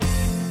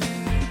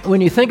When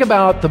you think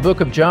about the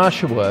book of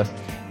Joshua,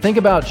 think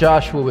about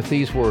Joshua with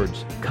these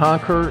words: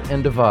 conquer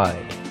and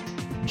divide.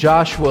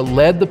 Joshua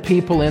led the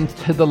people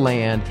into the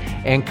land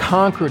and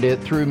conquered it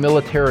through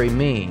military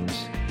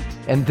means.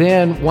 And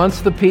then,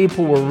 once the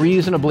people were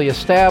reasonably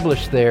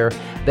established there,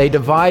 they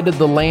divided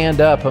the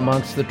land up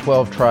amongst the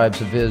 12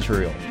 tribes of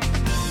Israel.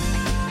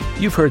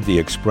 You've heard the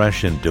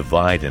expression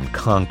divide and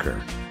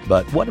conquer,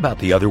 but what about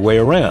the other way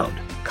around?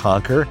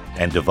 Conquer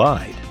and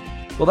divide.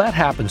 Well, that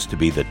happens to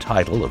be the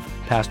title of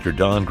Pastor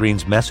Don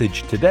Green's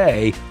message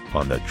today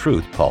on the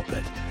Truth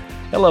Pulpit.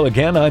 Hello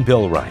again, I'm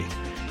Bill Wright.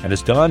 And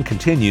as Don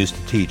continues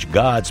to teach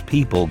God's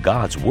people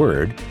God's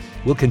Word,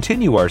 we'll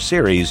continue our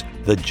series,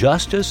 The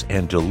Justice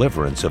and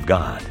Deliverance of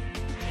God.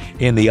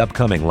 In the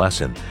upcoming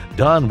lesson,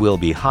 Don will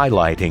be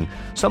highlighting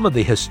some of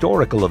the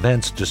historical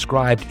events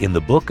described in the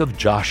book of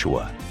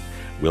Joshua.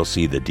 We'll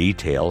see the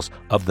details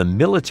of the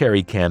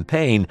military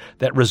campaign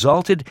that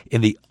resulted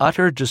in the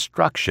utter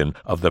destruction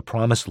of the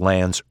Promised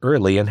Land's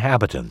early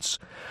inhabitants.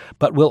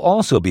 But we'll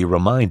also be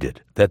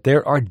reminded that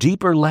there are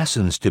deeper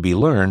lessons to be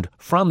learned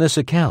from this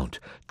account,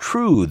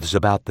 truths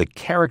about the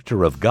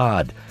character of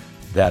God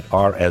that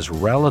are as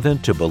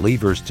relevant to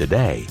believers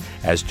today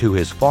as to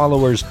His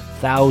followers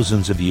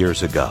thousands of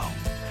years ago.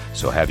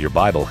 So have your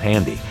Bible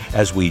handy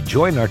as we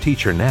join our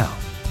teacher now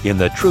in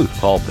the Truth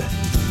Pulpit.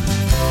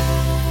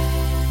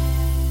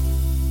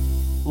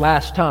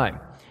 Last time,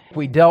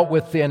 we dealt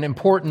with an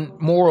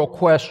important moral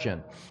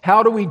question.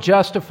 How do we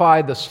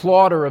justify the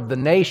slaughter of the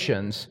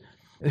nations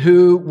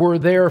who were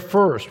there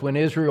first when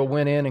Israel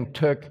went in and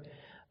took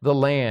the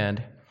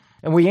land?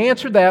 And we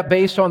answered that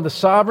based on the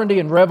sovereignty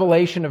and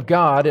revelation of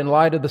God in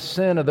light of the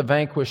sin of the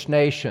vanquished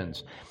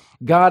nations.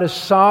 God is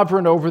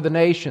sovereign over the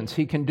nations.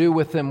 He can do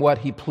with them what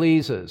He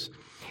pleases.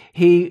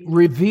 He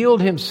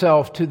revealed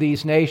Himself to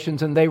these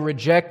nations, and they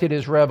rejected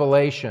His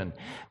revelation.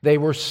 They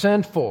were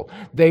sinful.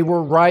 They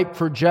were ripe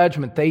for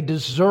judgment. They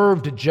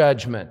deserved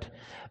judgment.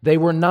 They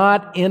were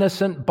not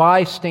innocent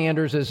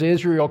bystanders as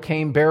Israel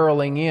came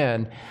barreling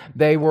in.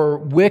 They were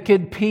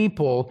wicked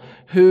people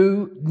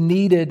who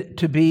needed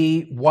to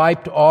be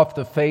wiped off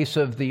the face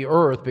of the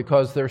earth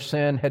because their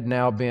sin had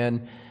now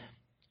been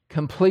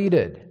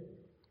completed.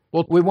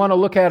 Well, we want to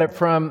look at it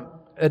from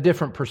a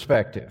different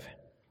perspective.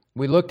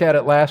 We looked at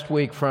it last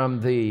week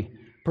from the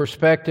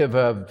perspective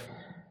of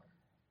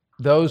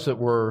those that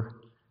were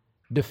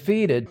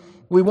defeated.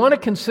 We want to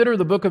consider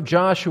the book of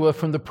Joshua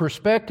from the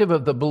perspective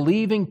of the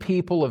believing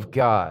people of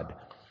God.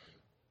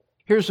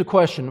 Here's the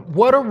question: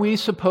 what are we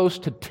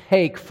supposed to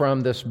take from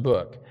this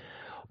book?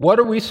 What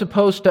are we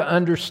supposed to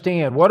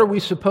understand? What are we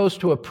supposed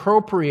to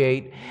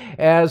appropriate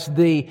as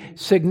the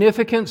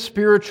significant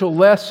spiritual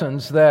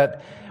lessons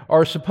that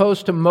are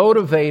supposed to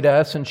motivate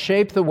us and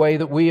shape the way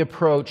that we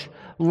approach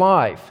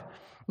life?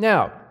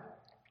 Now,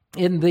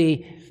 in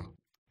the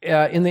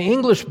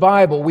English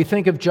Bible, we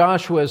think of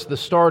Joshua as the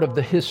start of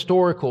the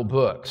historical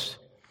books.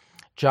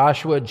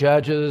 Joshua,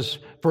 Judges,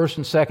 1st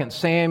and 2nd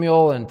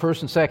Samuel, and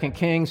 1st and 2nd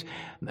Kings,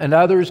 and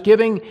others,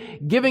 giving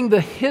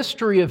the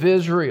history of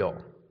Israel.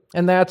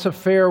 And that's a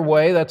fair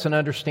way, that's an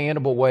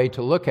understandable way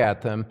to look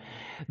at them.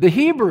 The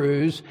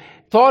Hebrews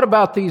thought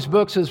about these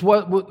books as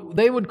what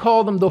they would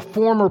call them the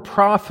former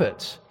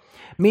prophets,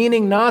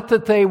 meaning not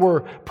that they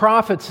were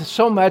prophets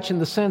so much in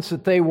the sense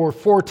that they were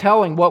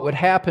foretelling what would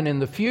happen in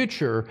the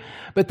future,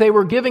 but they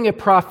were giving a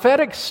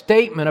prophetic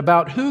statement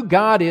about who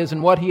God is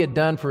and what He had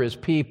done for His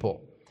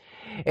people.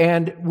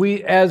 And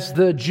we, as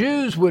the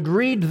Jews would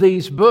read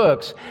these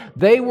books,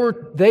 they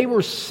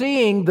were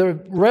seeing the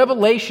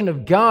revelation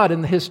of God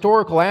in the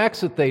historical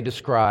acts that they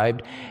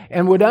described,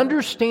 and would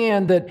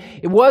understand that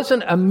it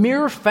wasn't a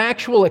mere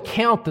factual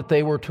account that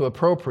they were to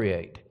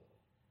appropriate.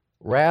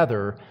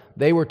 Rather,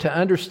 they were to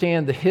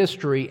understand the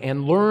history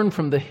and learn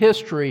from the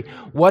history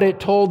what it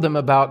told them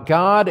about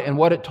God and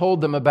what it told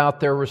them about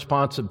their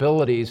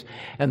responsibilities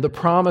and the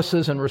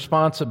promises and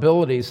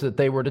responsibilities that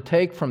they were to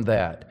take from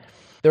that.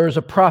 There is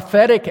a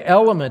prophetic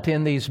element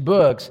in these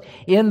books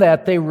in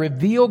that they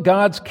reveal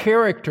God's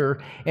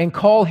character and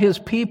call His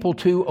people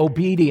to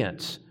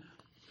obedience.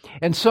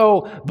 And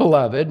so,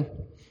 beloved,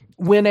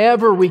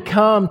 whenever we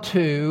come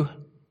to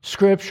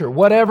Scripture,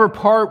 whatever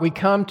part we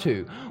come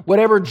to,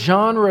 whatever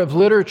genre of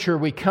literature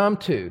we come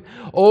to,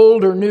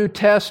 Old or New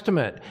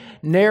Testament,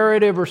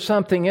 narrative or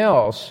something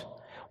else,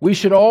 we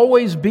should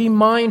always be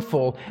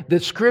mindful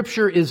that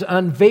Scripture is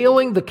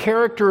unveiling the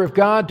character of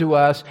God to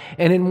us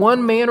and in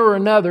one manner or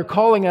another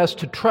calling us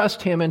to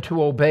trust Him and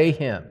to obey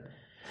Him.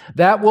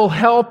 That will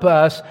help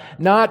us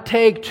not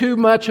take too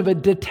much of a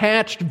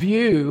detached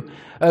view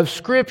of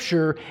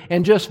Scripture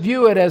and just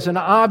view it as an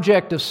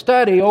object of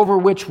study over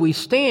which we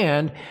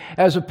stand,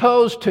 as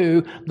opposed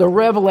to the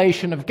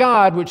revelation of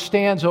God which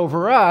stands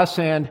over us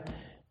and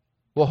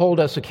will hold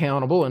us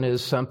accountable and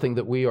is something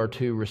that we are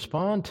to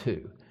respond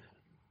to.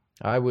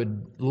 I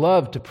would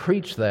love to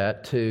preach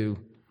that to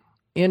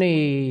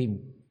any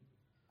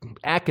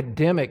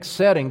academic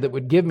setting that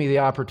would give me the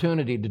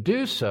opportunity to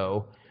do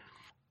so.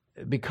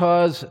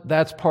 because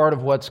that's part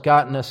of what's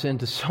gotten us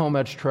into so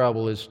much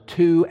trouble, is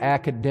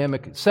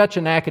such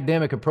an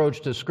academic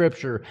approach to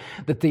Scripture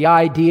that the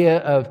idea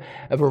of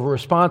a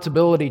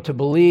responsibility to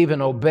believe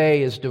and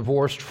obey is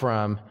divorced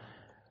from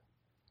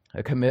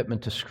a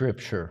commitment to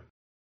Scripture.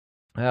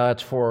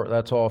 That's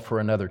all for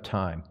another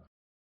time.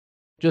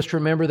 Just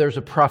remember there's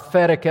a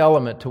prophetic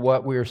element to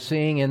what we're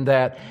seeing in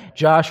that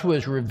Joshua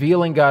is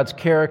revealing God's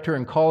character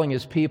and calling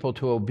His people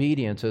to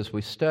obedience as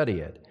we study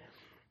it.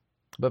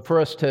 But for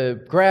us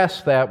to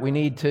grasp that, we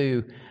need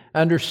to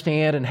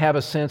understand and have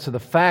a sense of the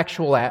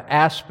factual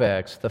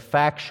aspects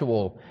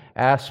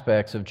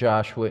of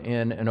Joshua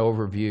in an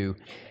overview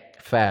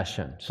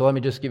fashion. So let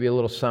me just give you a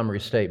little summary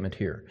statement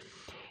here.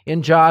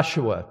 In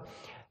Joshua,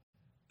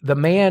 the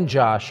man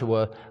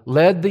Joshua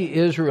led the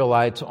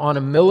Israelites on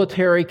a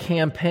military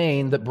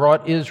campaign that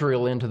brought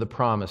Israel into the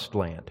Promised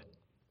Land.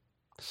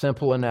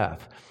 Simple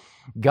enough.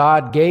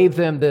 God gave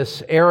them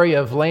this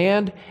area of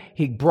land.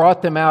 He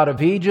brought them out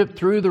of Egypt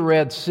through the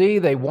Red Sea.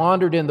 They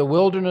wandered in the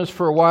wilderness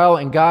for a while,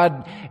 and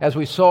God, as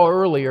we saw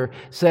earlier,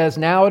 says,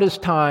 now it is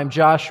time,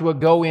 Joshua,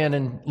 go in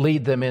and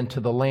lead them into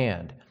the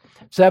land.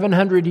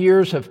 700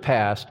 years have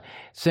passed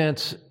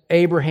since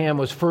Abraham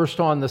was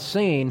first on the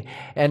scene,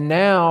 and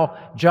now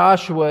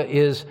Joshua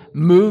is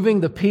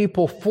moving the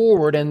people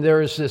forward, and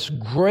there is this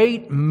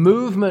great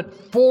movement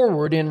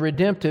forward in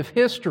redemptive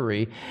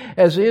history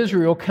as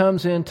Israel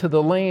comes into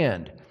the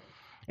land.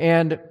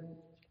 And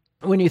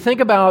when you think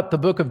about the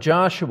book of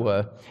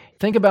Joshua,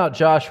 think about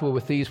Joshua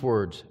with these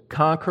words: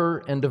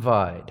 conquer and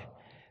divide.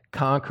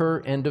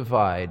 Conquer and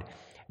divide.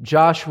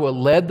 Joshua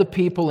led the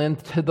people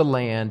into the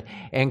land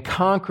and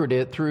conquered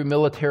it through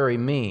military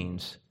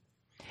means.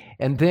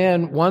 And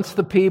then, once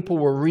the people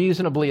were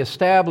reasonably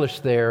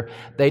established there,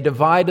 they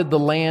divided the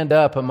land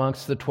up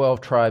amongst the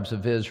 12 tribes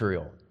of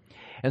Israel.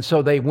 And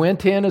so they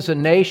went in as a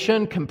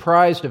nation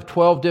comprised of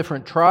 12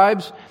 different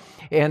tribes,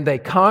 and they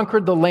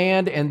conquered the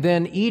land, and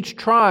then each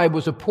tribe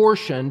was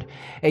apportioned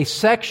a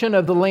section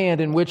of the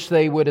land in which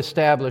they would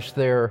establish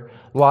their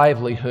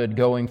livelihood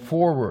going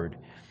forward.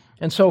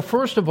 And so,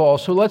 first of all,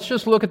 let's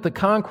just look at the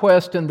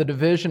conquest and the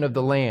division of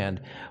the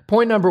land.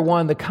 Point number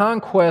one, the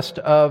conquest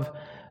of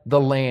the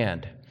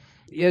land.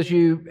 As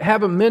you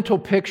have a mental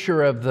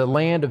picture of the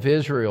land of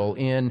Israel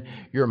in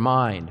your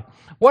mind,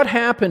 what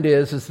happened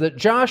is that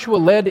Joshua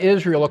led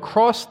Israel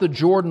across the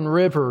Jordan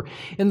River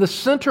in the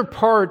center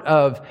part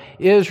of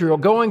Israel,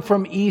 going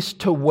from east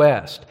to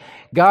west.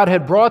 God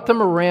had brought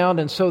them around,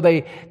 and so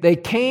they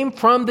came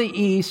from the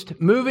east,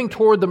 moving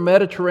toward the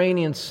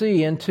Mediterranean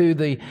Sea into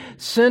the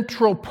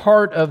central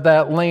part of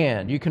that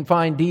land. You can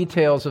find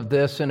details of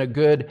this in a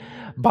good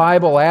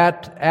Bible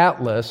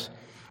atlas.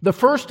 The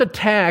first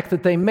attack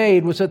that they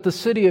made was at the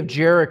city of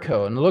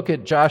Jericho. And look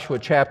at Joshua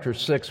chapter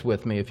 6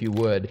 with me, if you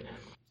would.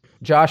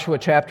 Joshua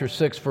chapter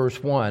 6,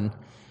 verse 1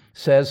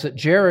 says that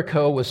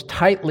Jericho was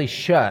tightly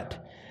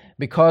shut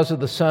because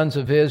of the sons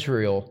of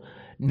Israel.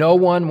 No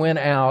one went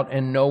out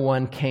and no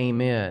one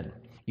came in.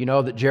 You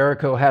know that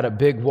Jericho had a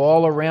big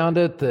wall around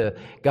it.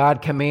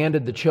 God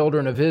commanded the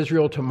children of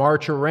Israel to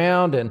march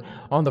around, and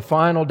on the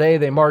final day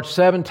they marched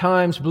 7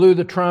 times, blew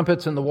the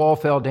trumpets, and the wall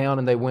fell down,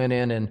 and they went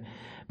in and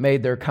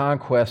made their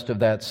conquest of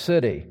that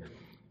city.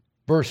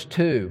 Verse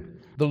 2,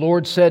 the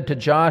Lord said to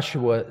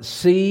Joshua,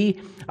 "See,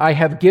 I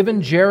have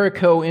given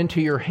Jericho into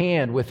your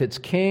hand with its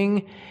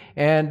king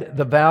and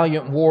the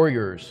valiant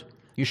warriors.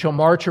 You shall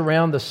march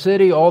around the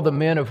city, all the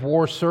men of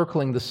war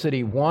circling the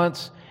city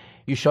once.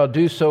 You shall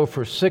do so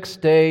for 6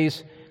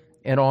 days,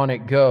 and on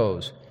it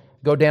goes."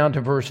 Go down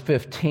to verse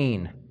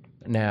 15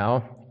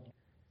 now.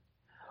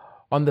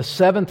 On the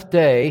 7th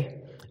day,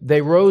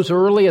 they rose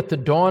early at the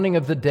dawning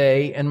of the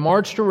day and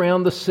marched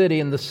around the city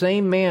in the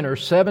same manner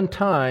 7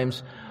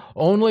 times.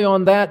 Only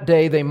on that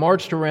day they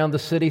marched around the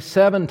city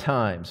 7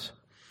 times.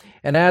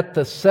 And at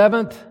the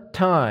 7th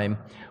time,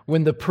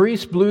 when the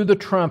priest blew the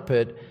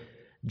trumpet,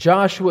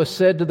 Joshua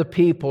said to the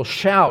people,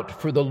 "Shout,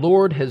 for the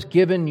Lord has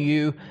given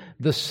you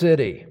the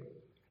city."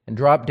 And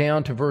drop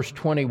down to verse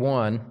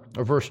 21,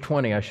 or verse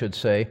 20, I should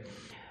say.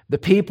 The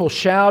people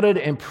shouted,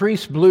 and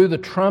priests blew the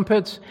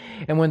trumpets.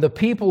 And when the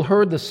people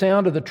heard the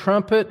sound of the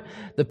trumpet,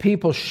 the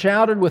people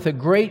shouted with a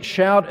great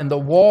shout, and the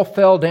wall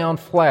fell down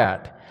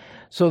flat,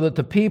 so that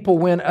the people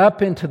went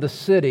up into the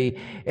city,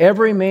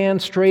 every man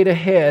straight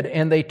ahead,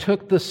 and they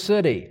took the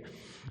city.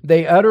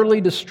 They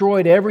utterly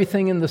destroyed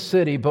everything in the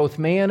city, both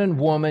man and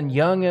woman,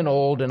 young and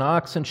old, and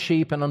ox and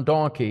sheep and a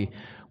donkey,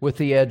 with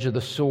the edge of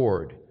the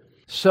sword.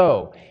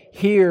 So,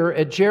 here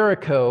at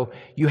Jericho,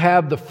 you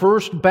have the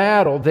first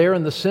battle there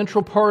in the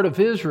central part of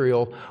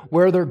Israel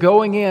where they're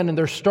going in and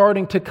they're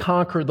starting to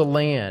conquer the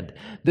land.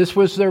 This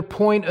was their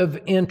point of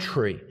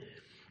entry.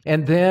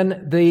 And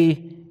then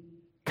the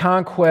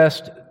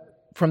conquest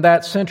from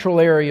that central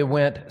area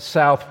went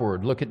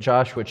southward. Look at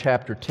Joshua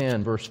chapter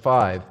 10, verse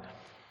 5.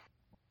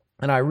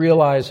 And I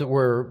realize that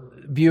we're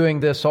viewing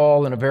this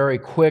all in a very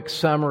quick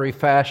summary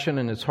fashion,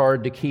 and it's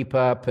hard to keep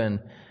up, and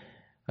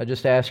I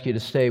just ask you to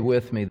stay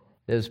with me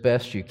as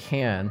best you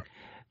can.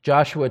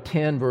 Joshua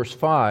 10, verse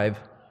 5,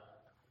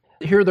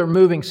 here they're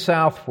moving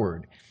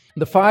southward.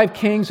 The 5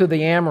 kings of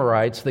the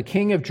Amorites, the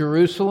king of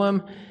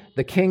Jerusalem,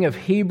 the king of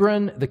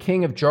Hebron, the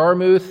king of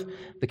Jarmuth,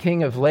 the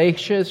king of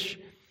Lachish,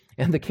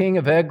 and the king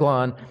of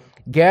Eglon,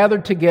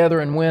 gathered together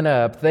and went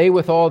up, they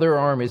with all their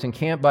armies, and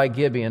camped by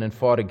Gibeon and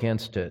fought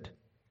against it.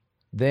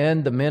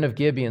 Then the men of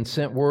Gibeon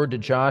sent word to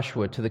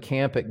Joshua to the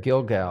camp at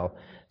Gilgal,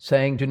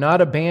 saying, "Do not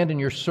abandon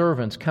your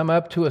servants. Come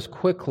up to us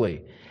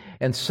quickly,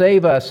 and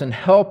save us and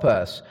help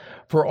us,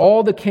 for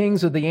all the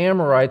kings of the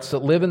Amorites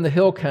that live in the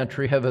hill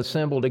country have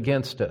assembled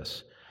against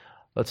us."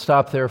 Let's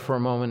stop there for a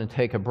moment and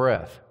take a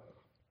breath.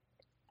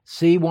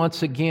 See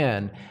once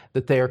again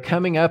that they are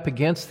coming up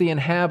against the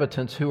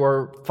inhabitants who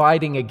are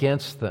fighting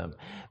against them.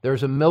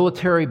 There's a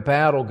military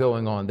battle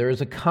going on. There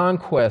is a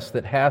conquest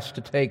that has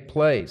to take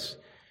place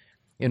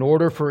in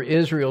order for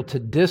Israel to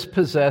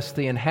dispossess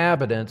the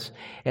inhabitants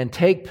and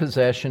take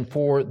possession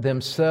for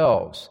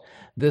themselves.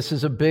 This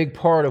is a big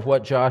part of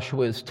what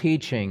Joshua is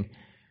teaching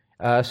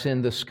us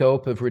in the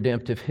scope of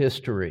redemptive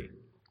history.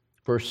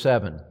 Verse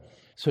 7.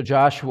 So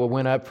Joshua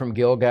went up from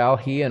Gilgal,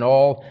 he and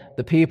all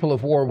the people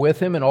of war with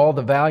him, and all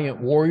the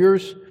valiant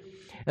warriors.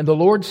 And the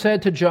Lord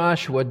said to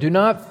Joshua, "Do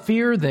not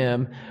fear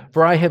them,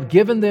 for I have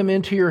given them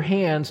into your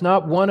hands.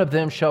 Not one of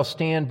them shall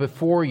stand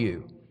before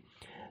you."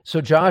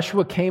 So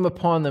Joshua came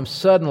upon them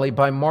suddenly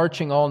by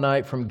marching all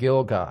night from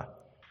Gilgal.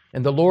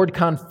 And the Lord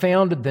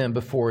confounded them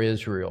before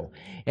Israel,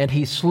 and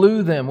he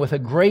slew them with a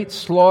great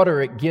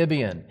slaughter at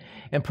Gibeon,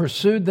 and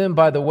pursued them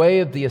by the way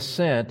of the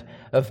ascent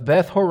of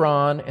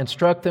Beth-horon, and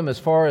struck them as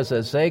far as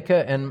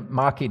Azekah and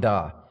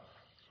Makkedah.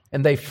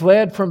 And they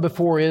fled from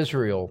before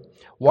Israel.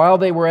 While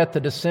they were at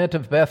the descent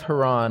of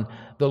Beth-horon,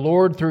 the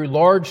Lord threw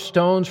large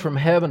stones from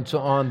heaven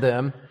on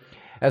them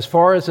as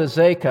far as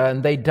Azekah,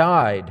 and they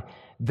died.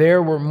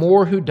 There were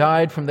more who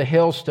died from the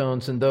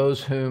hailstones than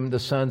those whom the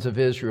sons of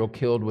Israel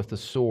killed with the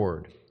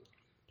sword.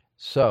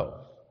 So,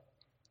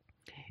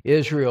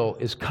 Israel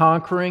is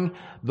conquering.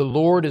 The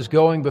Lord is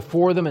going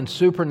before them and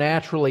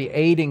supernaturally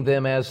aiding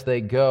them as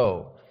they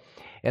go.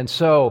 And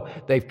so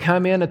they've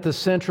come in at the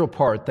central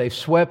part. They've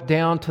swept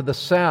down to the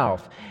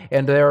south.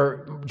 And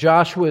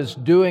Joshua is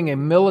doing a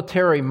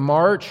military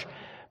march,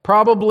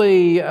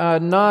 probably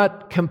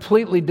not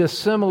completely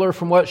dissimilar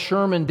from what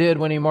Sherman did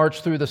when he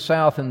marched through the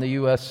South in the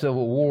U.S.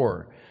 Civil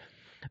War.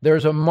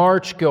 There's a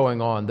march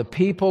going on. The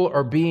people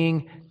are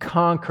being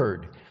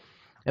conquered.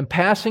 And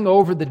passing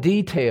over the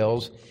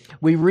details,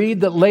 we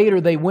read that later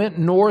they went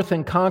north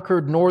and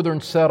conquered northern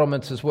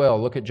settlements as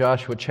well. Look at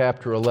Joshua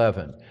chapter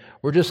 11.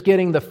 We're just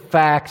getting the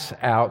facts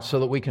out so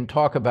that we can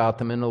talk about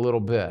them in a little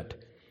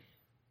bit.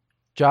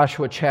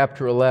 Joshua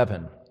chapter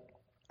 11,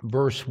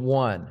 verse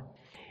 1.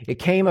 It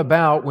came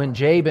about when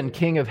Jabin,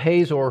 king of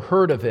Hazor,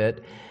 heard of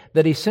it,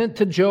 that he sent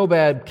to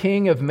Jobab,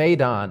 king of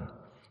Madon,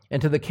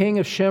 and to the king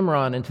of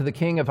Shimron, and to the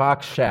king of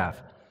Akshaph,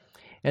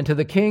 and to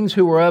the kings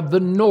who were of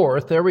the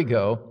north, there we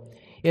go,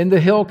 in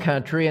the hill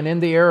country and in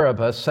the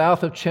Arabah,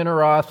 south of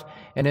Chinneroth,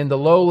 and in the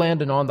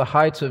lowland and on the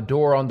heights of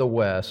Dor on the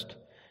west,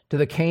 to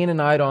the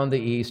Canaanite on the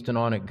east, and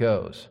on it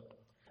goes.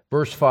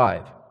 Verse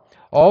 5.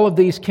 All of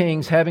these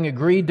kings, having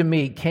agreed to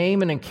meet,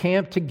 came and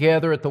encamped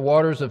together at the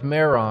waters of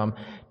Merom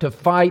to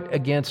fight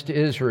against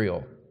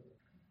Israel.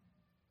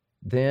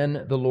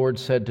 Then the Lord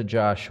said to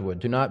Joshua,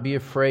 "Do not be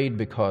afraid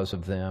because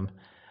of them,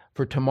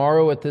 for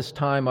tomorrow at this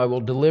time I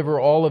will deliver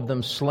all of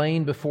them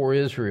slain before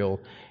Israel.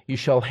 You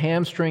shall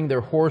hamstring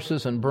their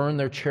horses and burn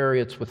their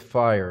chariots with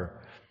fire."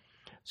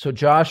 So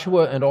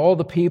Joshua and all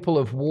the people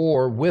of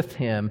war with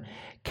him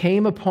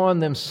came upon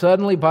them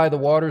suddenly by the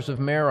waters of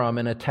Merom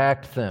and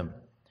attacked them.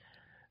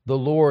 The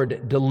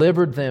Lord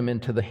delivered them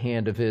into the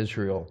hand of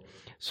Israel,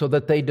 so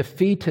that they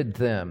defeated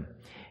them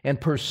and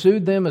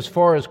pursued them as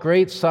far as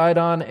Great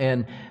Sidon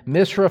and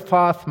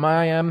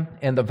Misrephoth-Maim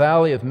and the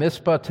valley of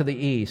Mizpah to the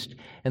east,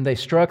 and they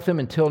struck them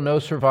until no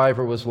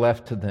survivor was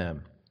left to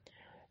them.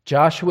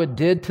 Joshua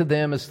did to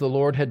them as the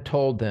Lord had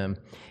told them.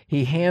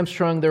 He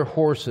hamstrung their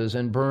horses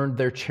and burned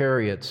their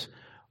chariots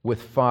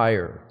with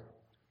fire.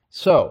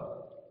 So,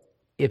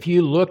 if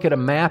you look at a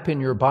map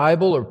in your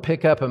Bible or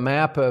pick up a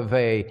map of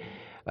a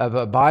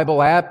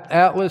Bible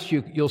atlas,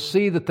 you'll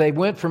see that they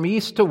went from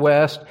east to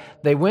west,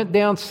 they went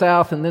down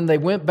south, and then they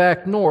went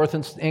back north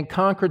and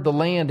conquered the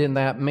land in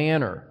that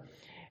manner.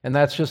 And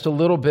that's just a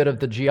little bit of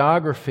the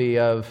geography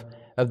of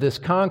this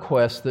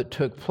conquest that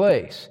took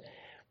place.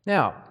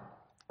 Now,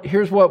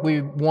 here's what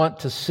we want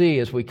to see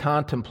as we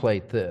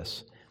contemplate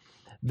this.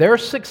 Their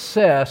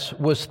success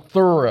was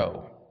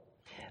thorough.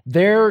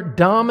 Their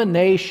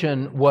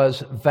domination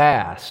was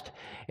vast,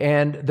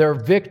 and their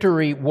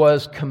victory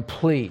was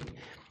complete.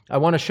 I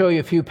want to show you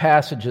a few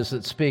passages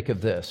that speak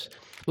of this.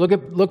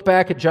 Look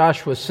back at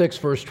Joshua 6,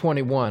 verse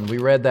 21. We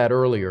read that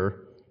earlier.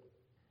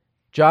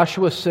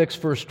 Joshua 6,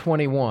 verse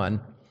 21.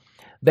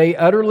 They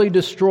utterly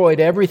destroyed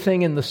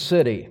everything in the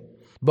city,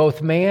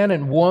 both man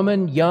and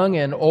woman, young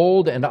and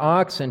old, and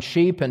ox and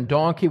sheep and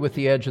donkey with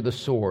the edge of the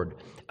sword.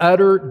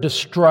 Utter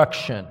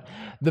destruction.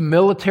 The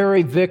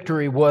military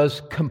victory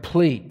was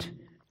complete.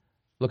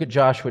 Look at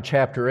Joshua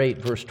chapter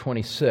 8, verse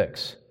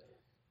 26.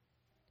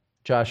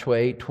 Joshua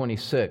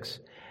 8:26.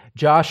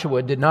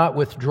 Joshua did not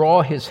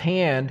withdraw his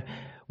hand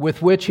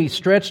with which he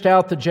stretched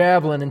out the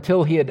javelin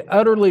until he had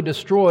utterly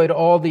destroyed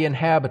all the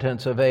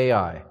inhabitants of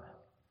Ai.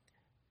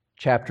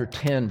 Chapter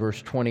 10,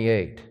 verse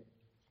 28.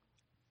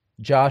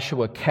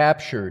 Joshua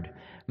captured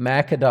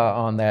Makkedah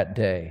on that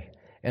day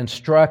and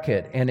struck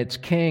it and its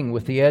king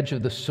with the edge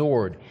of the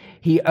sword.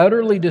 He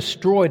utterly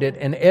destroyed it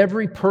and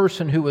every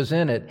person who was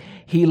in it.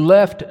 He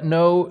left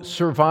no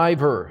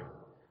survivor.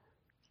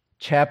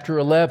 Chapter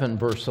 11,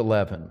 verse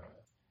 11.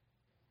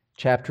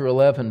 Chapter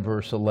 11,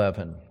 verse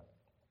 11.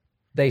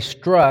 They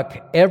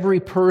struck every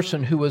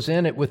person who was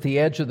in it with the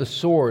edge of the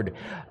sword,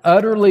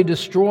 utterly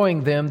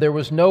destroying them. There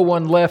was no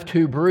one left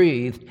who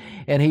breathed,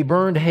 and he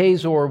burned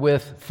Hazor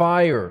with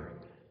fire.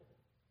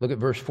 Look at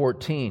verse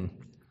 14.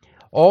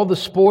 All the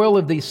spoil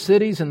of these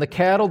cities and the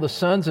cattle the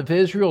sons of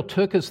Israel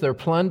took as their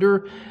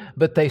plunder,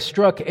 but they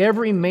struck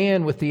every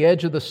man with the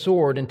edge of the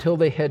sword until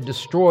they had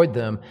destroyed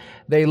them.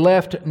 They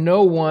left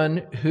no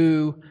one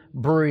who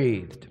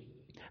breathed.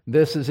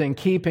 This is in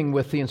keeping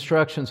with the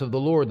instructions of the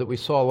Lord that we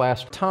saw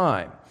last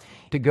time,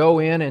 to go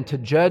in and to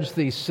judge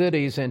these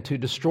cities and to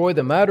destroy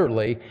them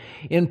utterly,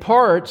 in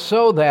part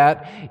so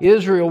that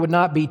Israel would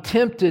not be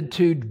tempted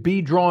to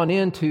be drawn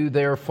into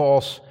their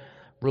false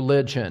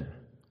religion.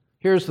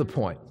 Here's the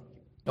point.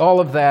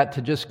 All of that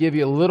to just give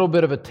you a little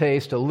bit of a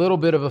taste, a little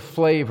bit of a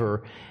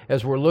flavor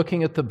as we're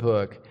looking at the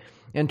book,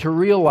 and to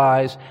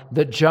realize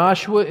that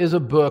Joshua is a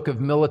book of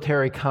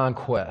military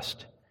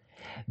conquest.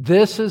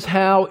 This is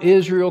how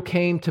Israel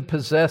came to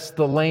possess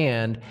the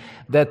land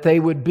that they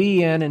would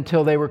be in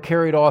until they were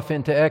carried off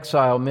into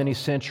exile many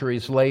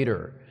centuries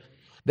later.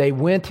 They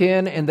went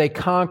in and they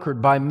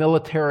conquered by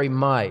military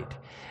might.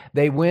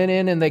 They went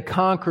in and they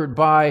conquered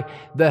by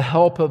the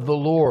help of the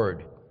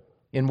Lord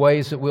in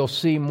ways that we'll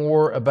see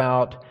more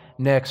about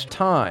next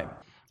time.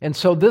 And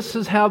so this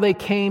is how they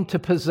came to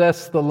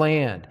possess the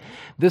land.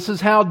 This is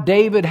how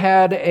David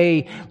had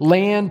a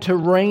land to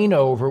reign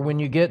over. When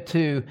you get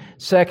to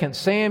 2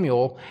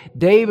 Samuel,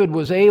 David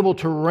was able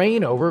to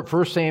reign over it,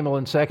 1 Samuel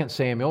and 2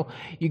 Samuel.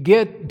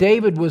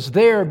 David was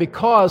there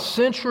because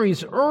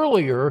centuries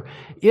earlier,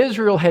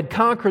 Israel had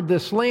conquered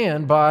this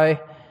land by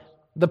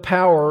the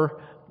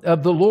power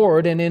of the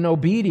Lord and in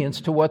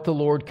obedience to what the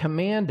Lord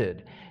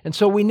commanded. And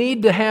so we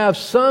need to have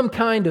some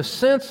kind of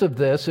sense of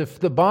this if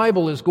the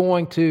Bible is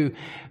going to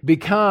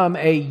become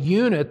a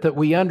unit that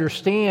we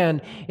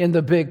understand in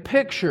the big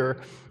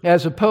picture,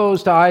 as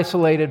opposed to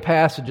isolated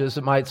passages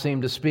that might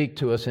seem to speak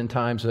to us in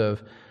times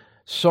of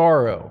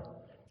sorrow.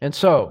 And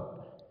so,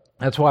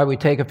 that's why we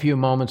take a few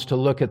moments to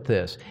look at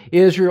this.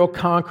 Israel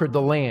conquered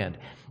the land.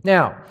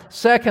 Now,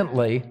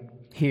 secondly,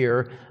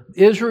 here,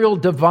 Israel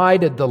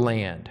divided the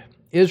land.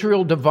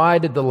 Israel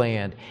divided the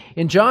land.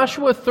 In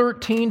Joshua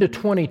 13 to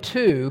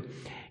 22,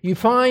 you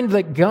find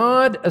that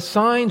God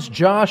assigns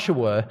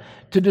Joshua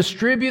to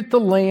distribute the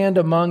land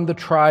among the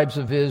tribes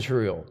of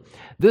Israel.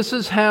 This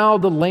is how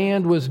the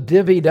land was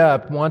divvied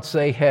up once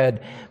they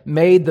had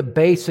made the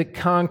basic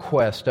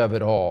conquest of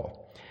it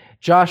all.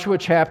 Joshua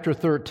chapter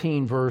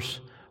 13, verse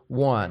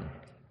 1.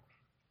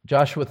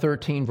 Joshua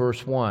 13,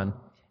 verse 1.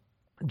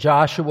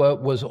 Joshua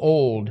was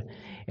old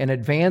and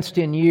advanced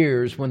in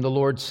years when the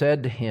Lord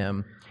said to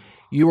him,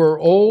 "You are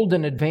old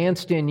and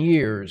advanced in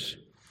years,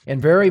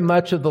 and very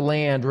much of the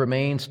land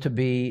remains to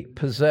be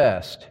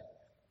possessed."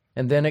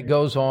 And then it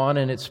goes on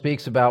and it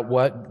speaks about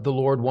what the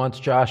Lord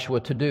wants Joshua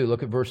to do.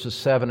 Look at verses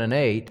 7 and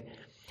 8.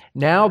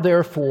 "Now,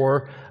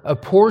 therefore,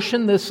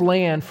 apportion this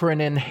land for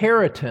an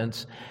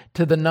inheritance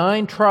to the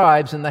 9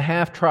 tribes in the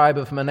half-tribe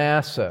of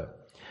Manasseh.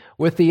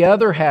 With the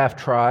other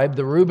half-tribe,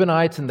 the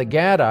Reubenites and the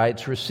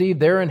Gadites received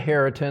their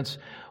inheritance,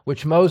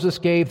 which Moses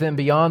gave them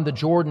beyond the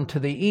Jordan to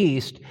the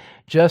east,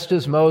 just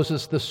as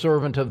Moses, the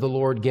servant of the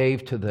Lord,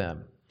 gave to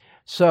them."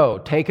 So,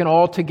 taken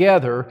all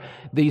together,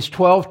 these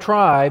 12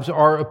 tribes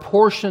are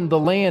apportioned the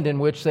land in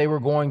which they were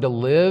going to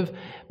live,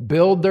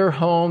 build their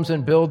homes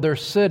and build their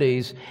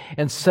cities,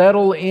 and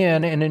settle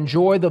in and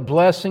enjoy the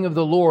blessing of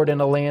the Lord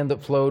in a land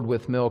that flowed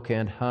with milk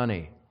and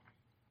honey.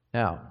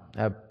 Now,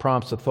 that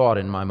prompts a thought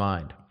in my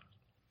mind.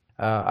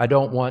 I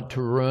don't want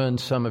to ruin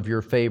some of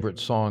your favorite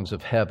songs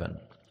of heaven,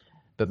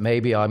 but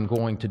maybe I'm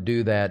going to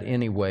do that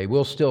anyway.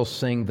 We'll still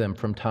sing them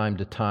from time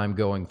to time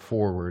going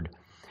forward.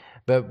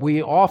 But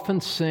we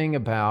often sing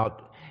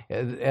about,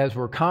 as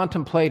we're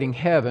contemplating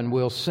heaven,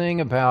 we'll sing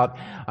about,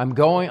 I'm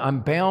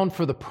bound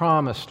for the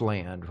promised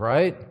land,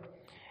 right?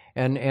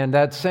 And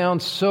that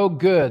sounds so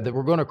good that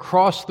we're going to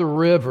cross the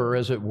river,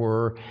 as it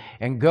were,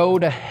 and go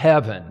to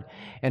heaven.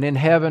 And in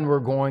heaven we're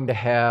going to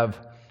have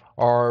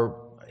our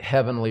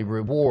heavenly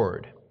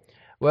reward.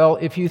 Well,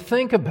 if you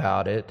think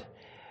about it,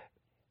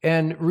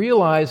 and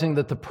realizing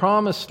that the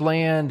promised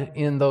land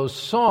in those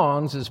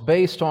songs is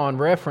based on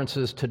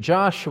references to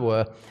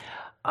Joshua,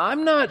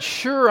 I'm not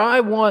sure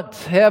I want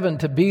heaven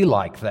to be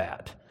like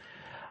that.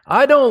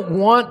 I don't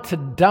want to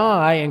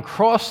die and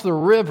cross the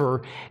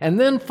river and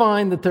then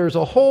find that there's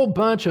a whole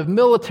bunch of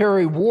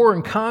military war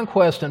and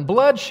conquest and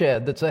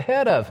bloodshed that's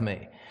ahead of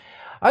me.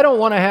 I don't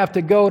want to have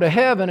to go to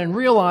heaven and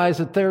realize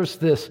that there's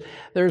this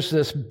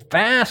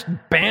vast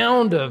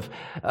bound of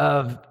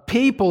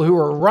people who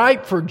are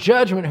ripe for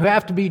judgment who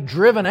have to be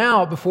driven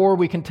out before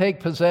we can take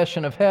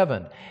possession of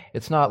heaven.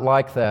 It's not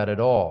like that at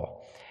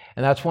all.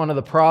 And that's one of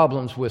the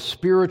problems with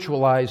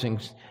spiritualizing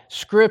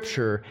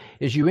Scripture,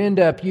 is you end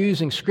up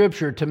using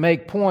Scripture to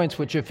make points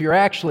which, if you're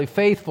actually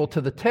faithful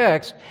to the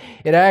text,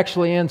 it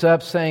actually ends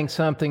up saying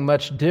something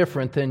much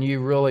different than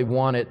you really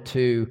want it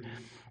to,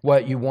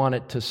 what you want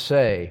it to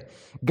say.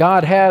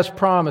 God has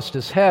promised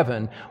us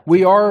heaven.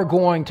 We are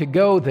going to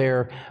go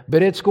there,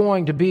 but it's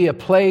going to be a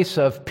place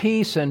of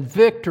peace and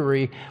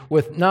victory,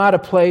 with not a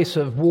place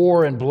of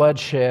war and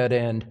bloodshed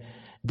and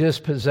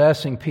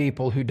dispossessing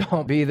people who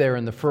don't be there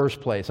in the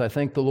first place. I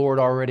think the Lord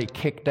already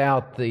kicked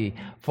out the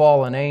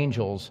fallen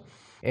angels,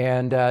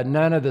 and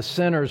none of the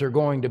sinners are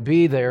going to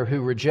be there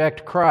who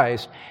reject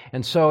Christ,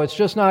 and so it's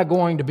just not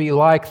going to be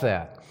like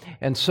that.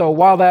 And so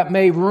while that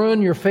may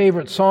ruin your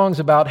favorite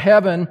songs about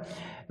heaven,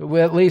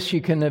 well, at least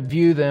you can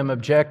view them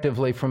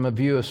objectively from a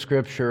view of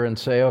Scripture and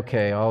say,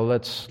 okay,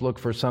 let's look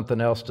for something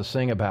else to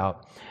sing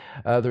about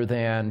other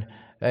than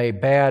a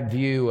bad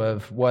view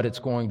of what it's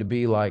going to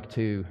be like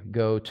to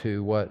go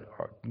to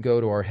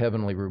our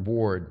heavenly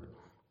reward.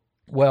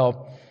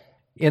 Well,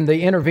 in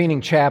the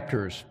intervening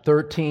chapters,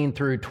 13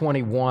 through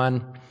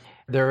 21,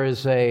 there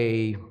is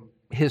a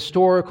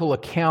historical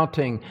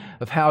accounting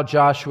of how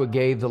Joshua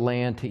gave the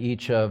land to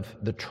each of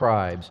the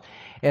tribes.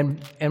 And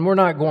we're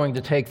not going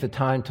to take the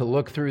time to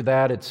look through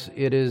that.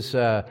 It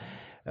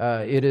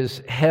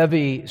is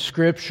heavy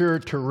Scripture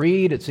to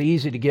read. It's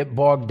easy to get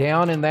bogged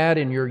down in that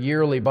in your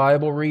yearly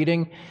Bible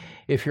reading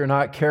if you're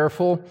not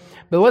careful.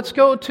 But let's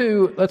go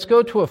to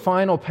a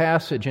final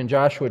passage in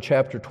Joshua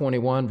chapter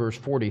 21, verse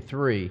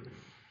 43.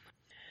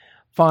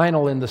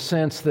 Final in the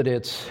sense that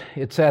it's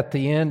at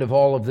the end of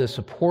all of this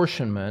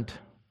apportionment.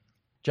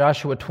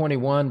 Joshua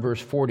 21, verse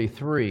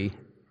 43.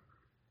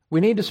 We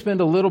need to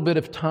spend a little bit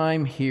of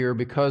time here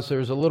because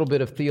there's a little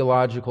bit of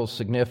theological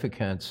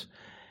significance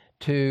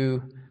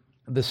to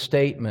the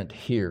statement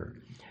here.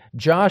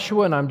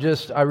 Joshua, and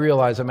I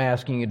realize I'm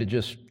asking you to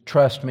just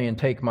trust me and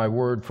take my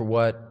word for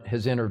what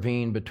has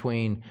intervened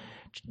between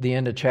the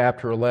end of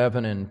chapter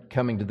 11 and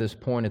coming to this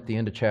point at the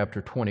end of chapter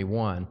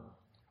 21.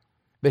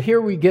 But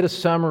here we get a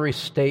summary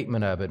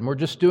statement of it, and we're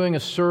just doing a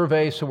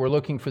survey, so we're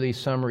looking for these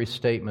summary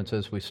statements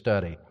as we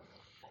study.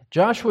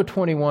 Joshua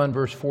 21,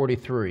 verse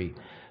 43.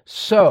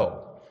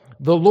 So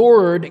the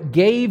Lord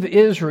gave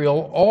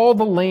Israel all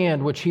the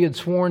land which He had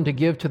sworn to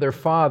give to their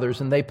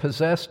fathers, and they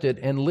possessed it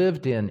and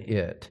lived in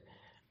it.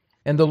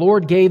 And the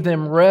Lord gave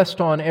them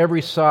rest on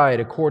every side,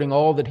 according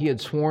all that He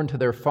had sworn to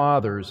their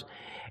fathers.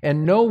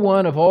 And no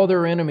one of all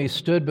their enemies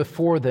stood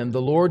before them.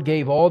 The Lord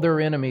gave all their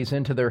enemies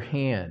into their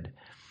hand.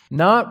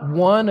 Not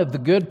one of the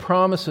good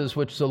promises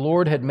which the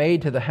Lord had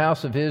made to the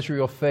house of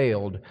Israel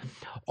failed.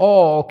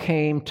 All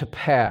came to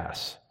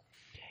pass.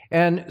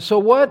 And so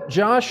what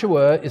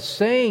Joshua is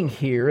saying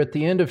here at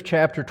the end of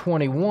chapter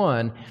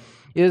 21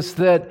 is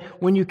that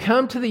when you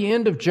come to the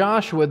end of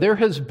Joshua, there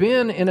has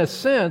been, in a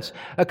sense,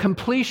 a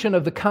completion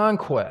of the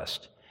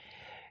conquest.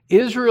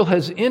 Israel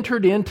has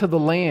entered into the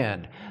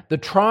land. The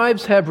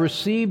tribes have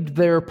received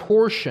their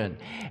portion,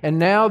 and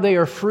now they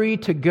are free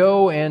to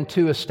go and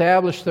to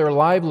establish their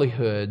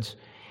livelihoods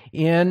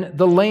in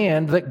the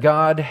land that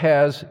God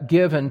has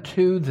given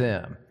to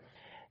them.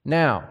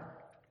 Now,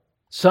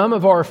 some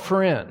of our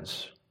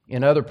friends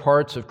in other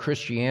parts of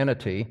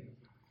Christianity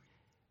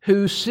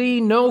who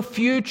see no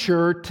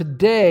future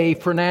today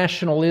for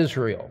national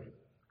Israel.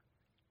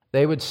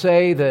 They would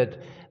say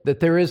that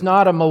there is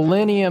not a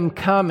millennium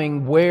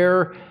coming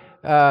where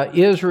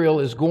Israel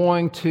is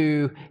going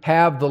to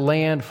have the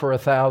land for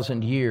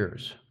 1,000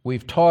 years.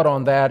 We've taught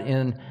on that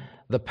in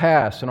the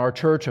past, and our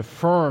church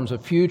affirms a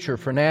future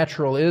for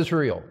natural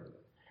Israel.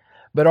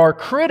 But our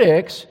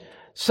critics,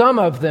 some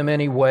of them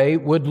anyway,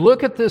 would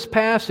look at this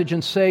passage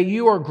and say,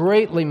 you are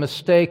greatly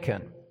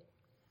mistaken.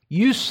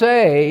 You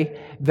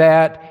say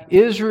that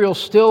Israel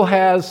still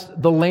has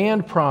the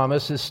land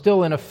promise, is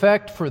still in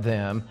effect for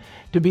them,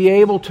 to be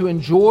able to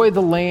enjoy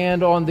the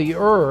land on the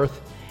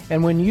earth.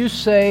 And when you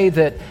say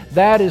that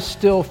that is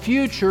still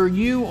future,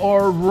 you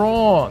are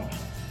wrong.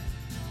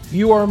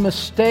 You are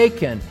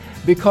mistaken,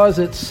 because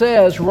it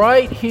says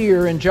right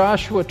here in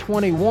Joshua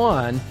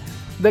 21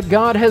 that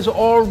God has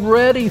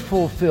already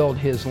fulfilled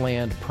His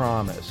land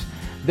promise.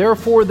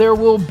 Therefore, there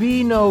will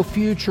be no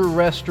future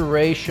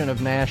restoration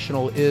of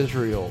national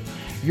Israel.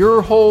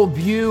 Your whole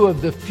view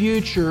of the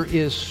future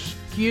is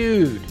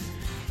skewed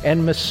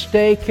and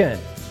mistaken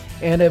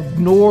and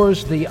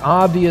ignores the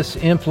obvious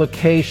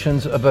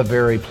implications of a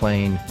very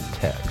plain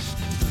text.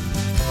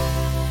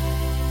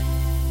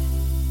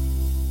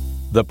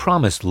 The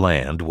promised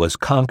land was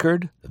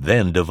conquered,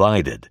 then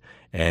divided.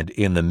 And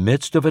in the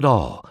midst of it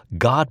all,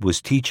 God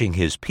was teaching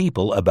His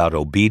people about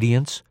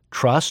obedience,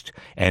 trust,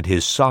 and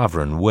His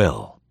sovereign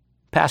will.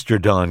 Pastor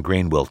Don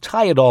Green will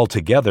tie it all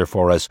together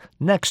for us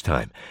next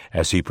time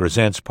as he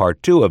presents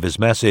part 2 of his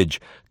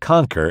message,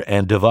 Conquer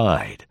and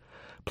Divide.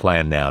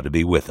 Plan now to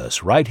be with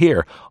us right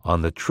here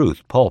on the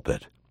Truth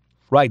Pulpit.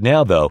 Right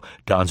now, though,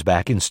 Don's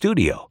back in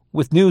studio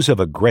with news of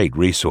a great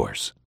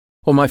resource.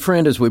 Well, my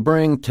friend, as we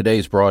bring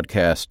today's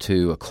broadcast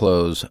to a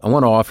close, I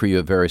want to offer you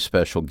a very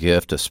special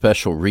gift, a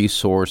special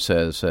resource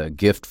as a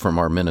gift from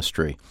our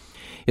ministry.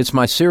 It's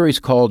my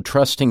series called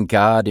Trusting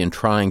God in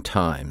Trying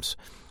Times.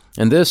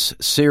 And this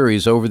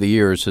series over the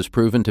years has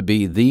proven to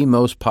be the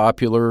most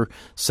popular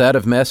set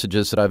of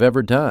messages that I've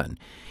ever done.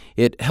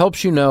 It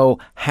helps you know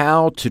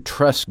how to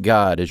trust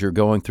God as you're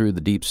going through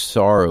the deep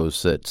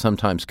sorrows that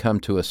sometimes come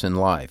to us in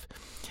life.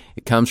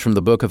 It comes from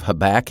the book of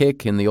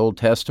Habakkuk in the Old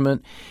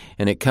Testament,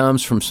 and it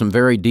comes from some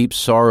very deep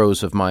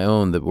sorrows of my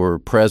own that were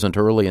present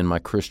early in my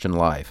Christian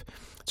life.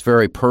 It's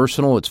very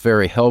personal, it's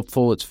very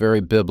helpful, it's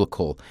very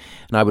biblical,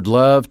 and I would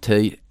love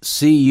to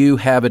see you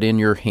have it in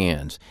your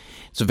hands.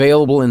 It's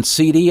available in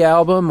CD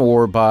album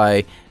or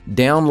by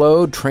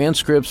download.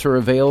 Transcripts are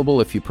available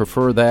if you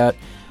prefer that.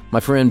 My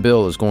friend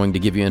Bill is going to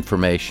give you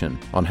information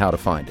on how to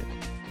find it.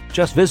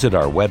 Just visit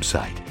our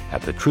website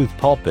at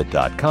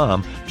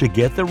thetruthpulpit.com to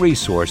get the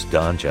resource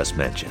Don just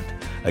mentioned.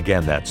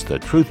 Again, that's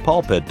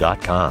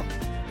thetruthpulpit.com.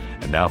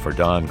 And now for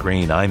Don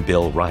Green, I'm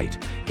Bill Wright,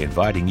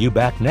 inviting you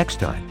back next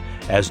time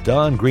as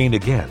Don Green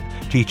again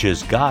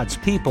teaches God's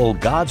people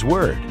God's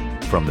Word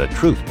from the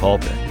Truth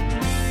Pulpit.